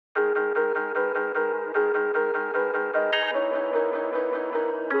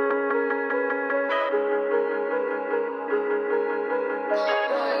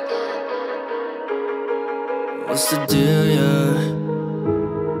what's the deal, yeah?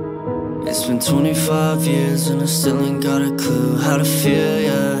 It's been 25 years and I still ain't got a clue how to feel,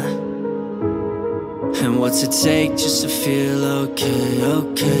 yeah. And what's it take just to feel okay,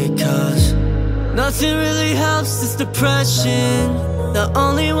 okay? Cause nothing really helps this depression. The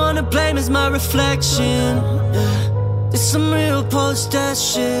only one to blame is my reflection, yeah. It's some real post-death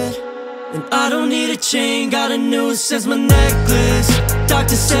shit. And I don't need a chain, got a noose as my necklace.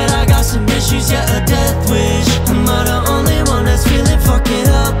 Doctor said I got some issues, yeah, a death wish. Am I the only one that's feeling fucking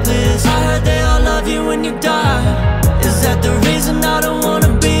helpless? I heard they all love you when you die. Is that the reason I don't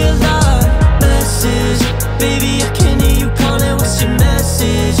wanna be alive? Message, baby, I can hear you calling, what's your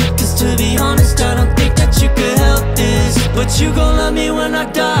message? Cause to be honest, I don't think that you could help this. But you gon' love me when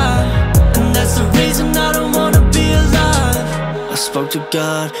I die, and that's the reason I don't wanna be alive. I spoke to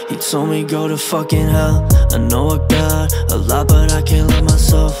God, He told me go to fucking hell. I know I got a lot, but I can't love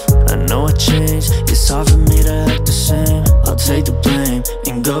myself. I know I changed, it's hard for me to act the same. I'll take the blame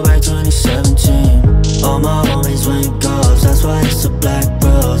and go back 2017. All my homies went ghost, that's why it's the black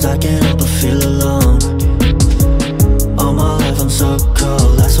bros. I can't help but feel alone. All my life I'm so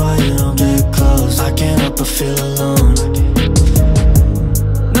cold, that's why you don't get close. I can't help but feel alone.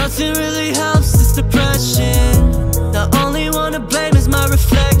 Nothing really helps this depression. The only one to blame is my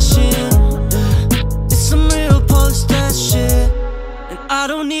reflection. It's some real post-death shit. And I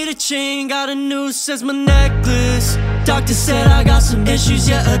don't need a chain, got a noose as my necklace. Doctor said I got some issues,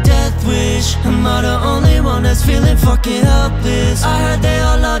 yeah, a death wish. Am I the only one that's feeling fucking helpless? I heard they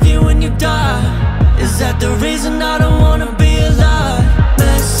all love you when you die. Is that the reason I don't wanna be alive?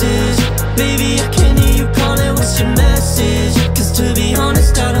 Message, baby, I can hear you calling, what's your message? Cause to be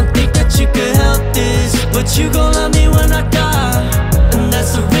honest, I don't